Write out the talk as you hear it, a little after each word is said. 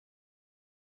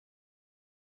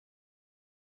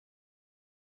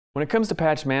When it comes to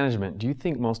patch management, do you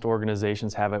think most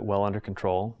organizations have it well under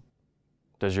control?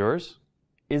 Does yours?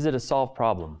 Is it a solved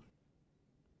problem?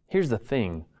 Here's the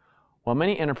thing. While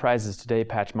many enterprises today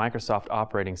patch Microsoft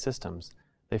operating systems,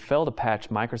 they fail to patch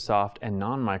Microsoft and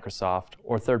non-Microsoft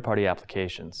or third-party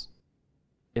applications.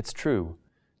 It's true.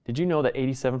 Did you know that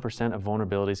 87% of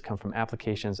vulnerabilities come from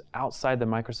applications outside the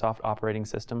Microsoft operating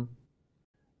system?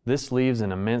 This leaves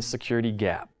an immense security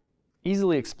gap,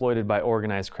 easily exploited by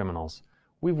organized criminals.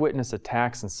 We've witnessed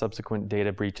attacks and subsequent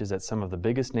data breaches at some of the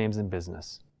biggest names in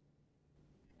business.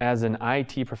 As an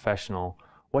IT professional,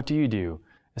 what do you do,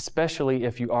 especially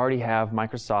if you already have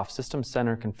Microsoft System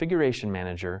Center Configuration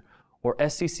Manager or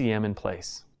SCCM in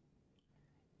place?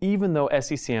 Even though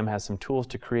SCCM has some tools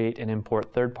to create and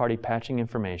import third-party patching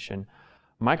information,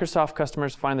 Microsoft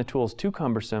customers find the tools too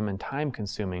cumbersome and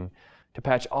time-consuming to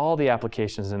patch all the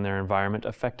applications in their environment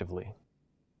effectively.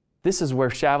 This is where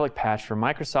Shavlik Patch from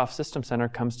Microsoft System Center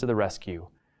comes to the rescue,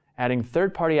 adding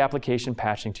third-party application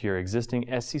patching to your existing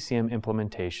SCCM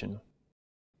implementation.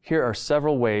 Here are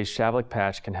several ways Shavlik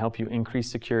Patch can help you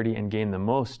increase security and gain the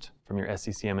most from your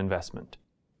SCCM investment.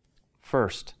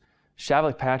 First,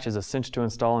 Shavlik Patch is a cinch to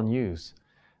install and use.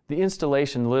 The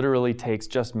installation literally takes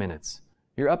just minutes.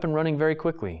 You're up and running very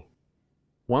quickly.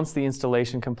 Once the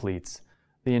installation completes,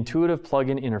 the intuitive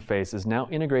plugin interface is now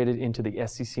integrated into the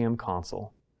SCCM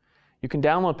console. You can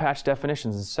download patch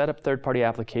definitions and set up third-party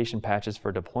application patches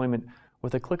for deployment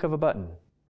with a click of a button.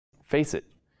 Face it,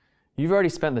 you've already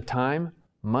spent the time,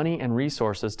 money, and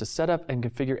resources to set up and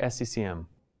configure SCCM,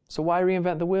 so why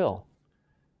reinvent the wheel?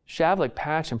 Shavlik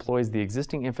Patch employs the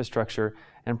existing infrastructure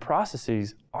and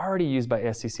processes already used by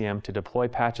SCCM to deploy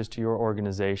patches to your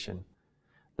organization.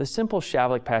 The simple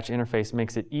Shavlik Patch interface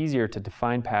makes it easier to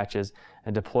define patches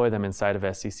and deploy them inside of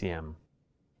SCCM.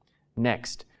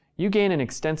 Next, you gain an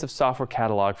extensive software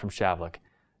catalog from Shavlik.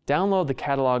 Download the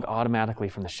catalog automatically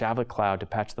from the Shavlik Cloud to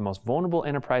patch the most vulnerable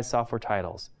enterprise software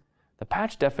titles. The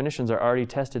patch definitions are already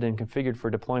tested and configured for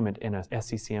deployment in a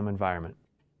SCCM environment.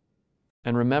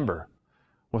 And remember,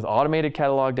 with automated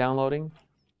catalog downloading,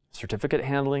 certificate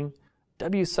handling,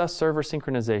 WSUS server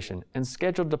synchronization, and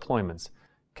scheduled deployments,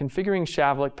 configuring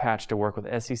Shavlik Patch to work with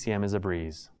SCCM is a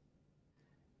breeze.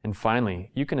 And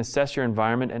finally, you can assess your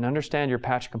environment and understand your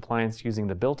patch compliance using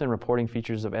the built-in reporting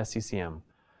features of SCCM.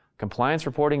 Compliance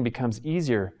reporting becomes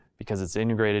easier because it's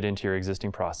integrated into your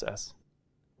existing process.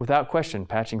 Without question,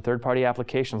 patching third-party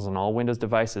applications on all Windows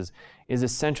devices is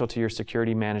essential to your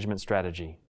security management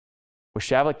strategy. With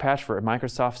Shavlik Patch for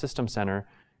Microsoft System Center,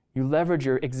 you leverage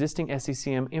your existing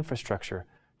SCCM infrastructure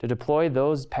to deploy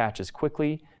those patches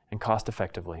quickly and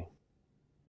cost-effectively.